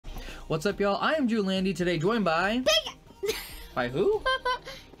What's up, y'all? I am Drew Landy, today joined by... Big... By who?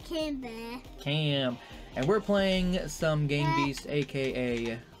 Cam. And we're playing some Game Beast,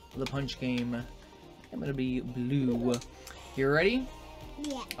 aka the Punch Game. I'm gonna be blue. You ready?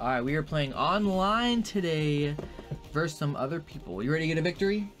 Yeah. Alright, we are playing online today versus some other people. You ready to get a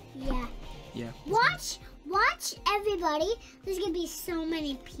victory? Yeah. Yeah. Watch everybody. There's gonna be so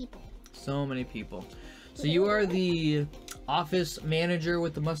many people. So many people. So you are the office manager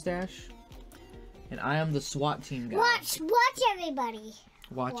with the mustache, and I am the SWAT team guy. Watch everybody.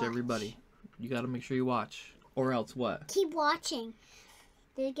 Watch everybody. You gotta make sure you watch, or else what? Keep watching.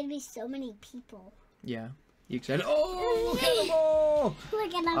 There's gonna be so many people. Yeah. You excited? Oh, look at them all!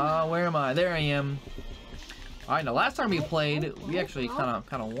 Look at them. Where am I? There I am. All right. Now, last time we played, we actually kind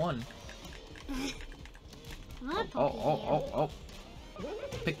of won. Oh!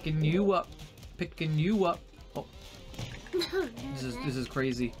 Picking you up. Oh, this is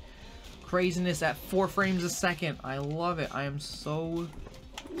crazy. Craziness at 4 frames a second. I love it. I am so.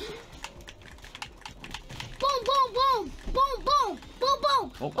 Boom!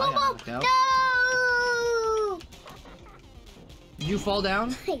 Oh, I got knocked out. No! Did you fall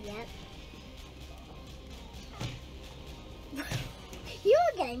down? Yep. You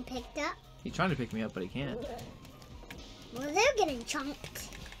were getting picked up. He's trying to pick me up, but he can't. Well, they're getting chunked.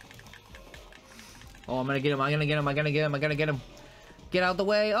 Oh, I'm gonna get him. I gotta get him. Get out the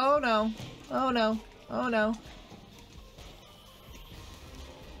way. Oh no.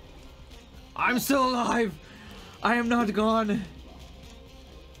 I'm still alive. I am not gone.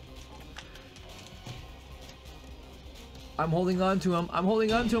 I'm holding on to him. I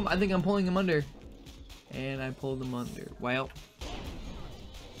think I'm pulling him under. And I pulled him under. Well,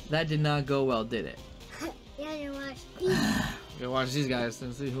 that did not go well, did it? Yeah, you watch. Gotta watch these guys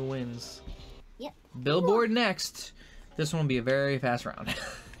and see who wins. Yep. Billboard next. This one will be a very fast round.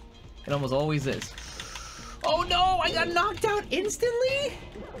 It almost always is. Oh no! I got knocked out instantly?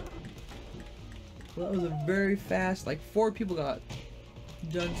 That was a very fast, like 4 people got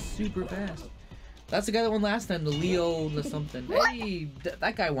done super fast. That's the guy that won last time, the Leo the something. Hey,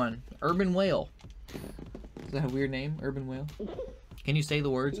 that guy won. Urban Whale. Is that a weird name? Urban Whale? Can you say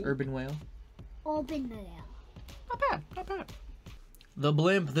the words Urban Whale? Open the Not bad. The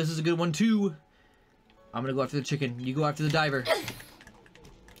Blimp, this is a good one too. I'm gonna go after the chicken. You go after the diver.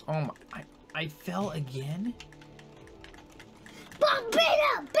 Oh my, I fell again? Boom,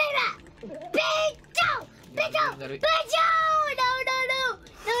 beta! No!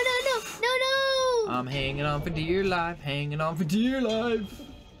 I'm hanging on for dear life,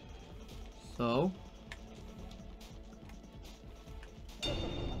 So?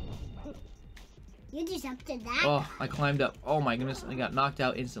 You just up to that? Oh, I climbed up. Oh my goodness, I got knocked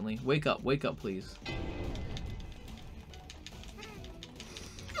out instantly. Wake up, please.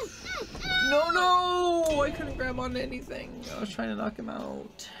 No! I couldn't grab onto anything. I was trying to knock him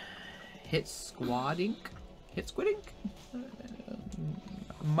out. Hit squid ink?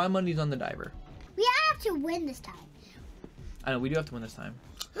 My money's on the diver. We have to win this time. I know, we do have to win this time.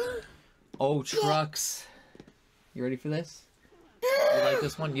 Oh, trucks. You ready for this? You like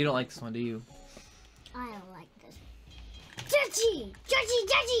this one? You don't like this one, do you? I don't like this. Judgy!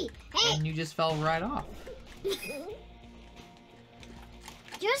 Hey! And you just fell right off.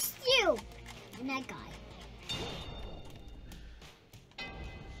 Just you and that guy.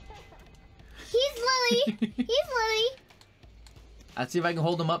 He's Lily. Let's see if I can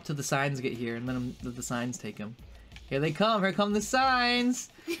hold him up till the signs get here and let the signs take him. Here they come. Here come the signs.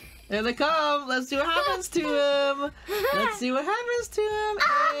 There they come. Let's see what happens to him.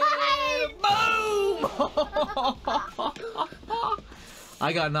 And boom!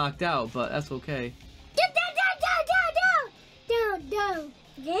 I got knocked out, but that's okay. No.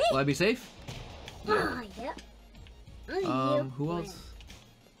 Will I be safe? Oh, yep. Who else?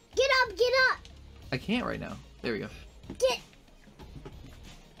 Get up. I can't right now. There we go. Get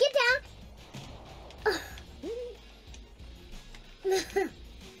down.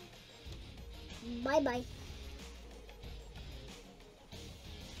 Bye.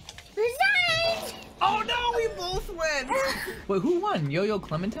 Resign! Oh no, we both went! Wait, who won? Yo-Yo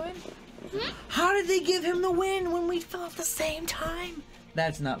Clementine? How did they give him the win when we fell at the same time?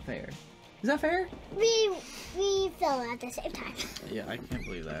 That's not fair. Is that fair? We fell at the same time. Yeah, I can't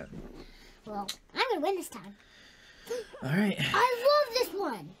believe that. Well, I'm gonna win this time. Alright. I love this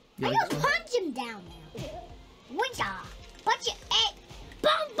one. You I like can this one? punch him down now. Wincha! Punch it! Hey!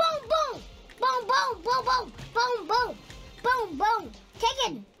 Boom! Boom!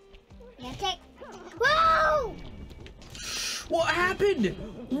 Taken! Yeah, take. Whoa! What happened?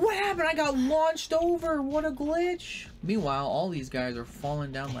 I got launched over. What a glitch. Meanwhile, all these guys are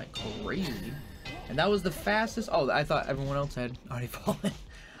falling down like crazy. And that was the fastest. Oh, I thought everyone else had already fallen.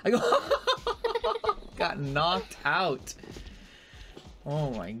 I go, got knocked out.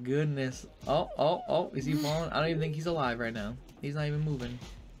 Oh my goodness. Oh, is he falling? I don't even think he's alive right now. He's not even moving.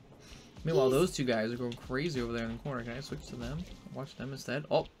 Meanwhile, those two guys are going crazy over there in the corner. Can I switch to them? Watch them instead.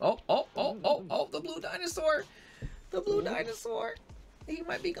 Oh, the blue dinosaur. The blue dinosaur. He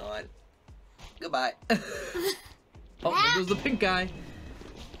might be gone. Goodbye. Oh, there goes the pink guy.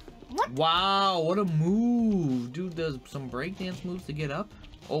 What? Wow, what a move. Dude does some breakdance moves to get up.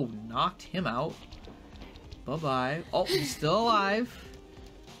 Oh, knocked him out. Bye-bye. Oh, he's still alive.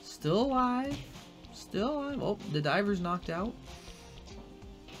 Still alive. Still alive. Oh, the diver's knocked out.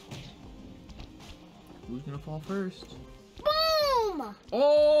 Who's gonna fall first? Boom!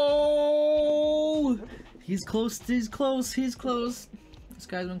 Oh! He's close, he's close, he's close. This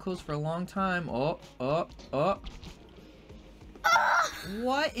guy's been close for a long time. Oh.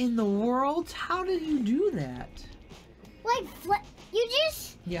 What in the world? How did you do that? Like flip. You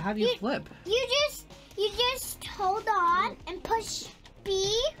just. Yeah, how do you flip? You just hold on and push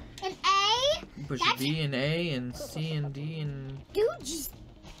B and A. Push B and A and C and D and... Dude, just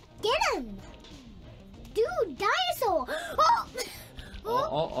get him. Dude, dinosaur.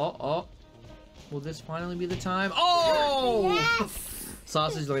 Oh. Will this finally be the time? Oh! Yes.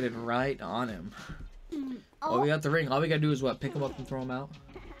 Sausage landed right on him. Oh, we got the ring. All we gotta do is what? Pick him up and throw him out?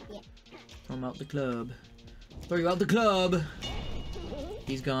 Yeah. Throw him out the club. Throw you out the club.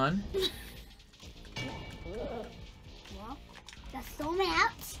 He's gone. Well, just throw him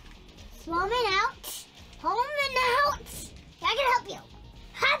out. Throw him out. Hold him out. I can help you.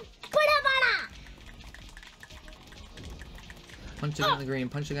 Put him on. Punch the guy in the green.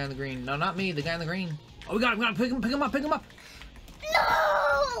 Punch the guy in the green. No, not me. The guy in the green. Oh, we got him. Pick him up. Pick him up.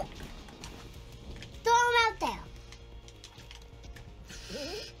 No! Throw him out there.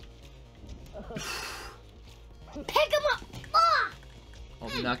 Pick him up. Oh,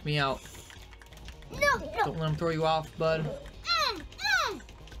 he knocked me out. No. Don't let him throw you off, bud.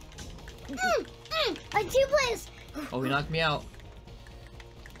 On two plays. Oh, he knocked me out.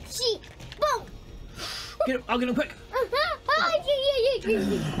 See. Boom. Get him. I'll get him quick.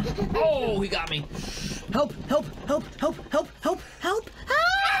 Oh, he got me. Help.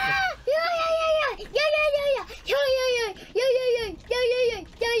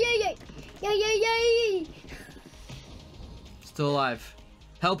 Still alive.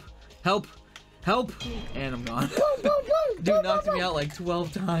 Help. And I'm gone. Dude knocked me out like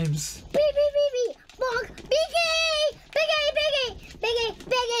 12 times. Beep. Bonk. Biggie.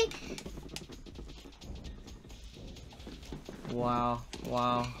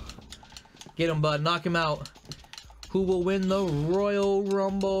 Wow. Get him, bud. Knock him out. Who will win the Royal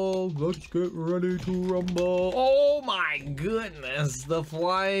Rumble? Let's get ready to rumble. Oh my goodness. The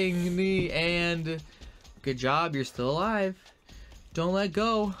flying knee, and good job. You're still alive. Don't let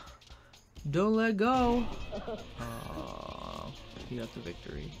go. Oh, he got the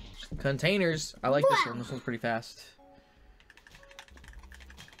victory. Containers. I like this one. This one's pretty fast.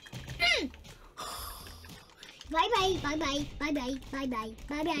 Bye.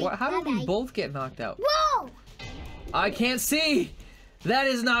 What? How did we both get knocked out? Whoa! I can't see! That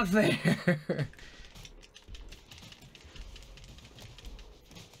is not fair!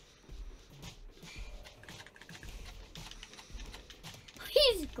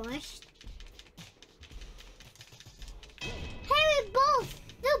 He's squished. Hey,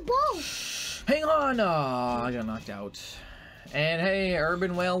 they're both! Hang on! Oh, I got knocked out. And hey,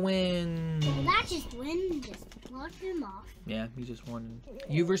 Urban Whale wins! Well, that just win. Just block him off. Yeah, he just won.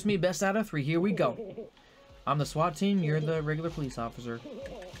 You versus me, best out of 3. Here we go. I'm the SWAT team, you're the regular police officer.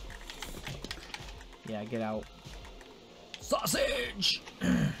 Yeah, get out. Sausage!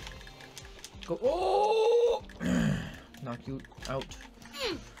 Go. Oh! Knock you out.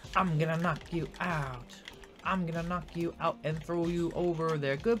 I'm gonna knock you out. I'm gonna knock you out and throw you over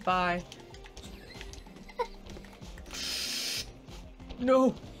there. Goodbye.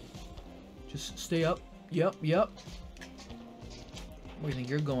 No! Just stay up. Yep. Where do you think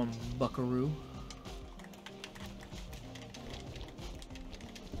you're going, buckaroo?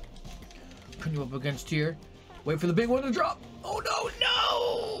 Put you up against here. Wait for the big one to drop. Oh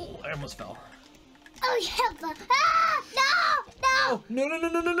no! I almost fell. Oh, yeah. No!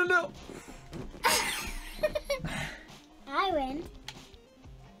 No! I win.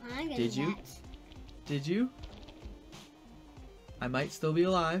 I'm gonna Did you? bet. Did you? I might still be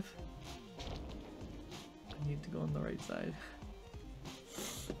alive. I need to go on the right side.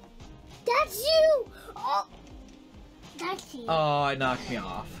 That's you! Oh! That's you. Oh, it knocked me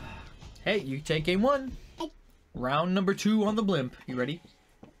off. Hey, you take game 1. Round number 2 on the blimp. You ready?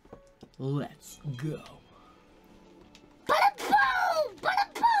 Let's go. Bada boom!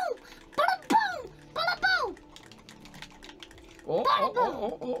 Bada boom! Bada boom! Bada boom!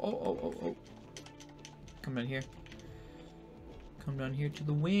 Oh. Come down here. Come down here to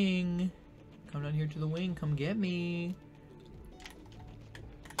the wing. Come down here to the wing. Come get me.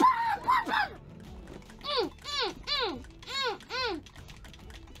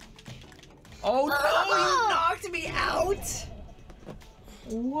 Oh no, you knocked me out!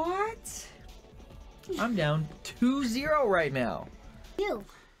 What? I'm down 2-0 right now. You.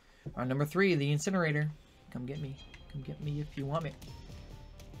 Round number 3, the incinerator. Come get me. Come get me if you want me.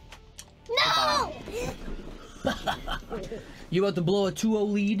 No! You about to blow a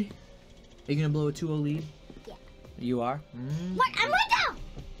 2-0 lead? Are you gonna blow a 2-0 lead? Yeah. You are? What? I'm right down!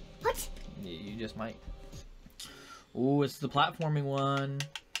 What? You just might. Ooh, it's the platforming one.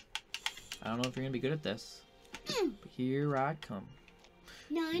 I don't know if you're gonna be good at this. But here I come.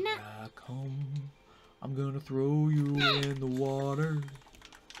 No, I'm not. Here I come. I'm gonna throw you in the water.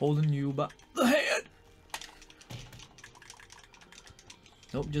 Holding you by the hand.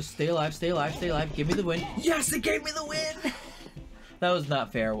 Nope, just stay alive, stay alive, stay alive. Give me the win. Yes, it gave me the win! That was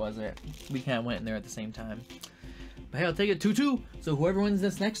not fair, was it? We kind of went in there at the same time. But hey, I'll take it 2-2. So whoever wins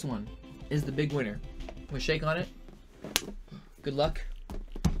this next one is the big winner. We shake on it. Good luck.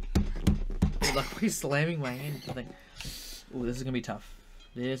 Good luck. Why are you slamming my hand? Ooh, this is gonna be tough.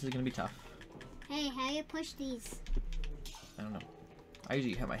 This is gonna be tough. Hey, how you push these? I don't know. I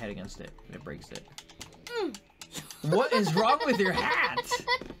usually have my head against it and it breaks it. What is wrong with your hat?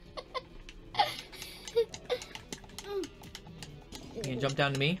 You can jump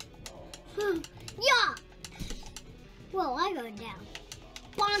down to me? Yeah! Well, I go down.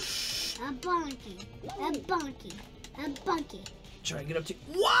 Bonk! A bonky. A bonky. A bonky. Try to get up to.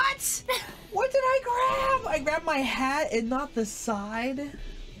 What? What did I grab? I grabbed my hat and not the side?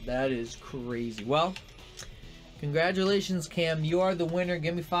 That is crazy. Well, congratulations, Cam. You are the winner.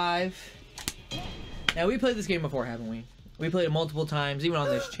 Give me 5. Now, we played this game before, haven't we? We played it multiple times, even on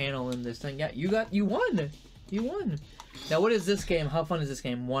this channel and this thing. Yeah, you won. You won. Now, what is this game? How fun is this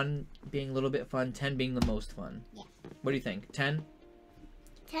game? 1 being a little bit fun, 10 being the most fun. Yeah. What do you think? 10?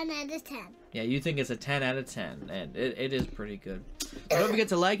 10 out of 10. Yeah, you think it's a 10 out of 10, and it is pretty good. So don't forget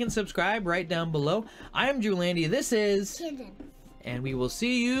to like and subscribe right down below. I'm Drew Landy. This is... Camden. And we will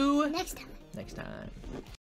see you... Next time. Next time.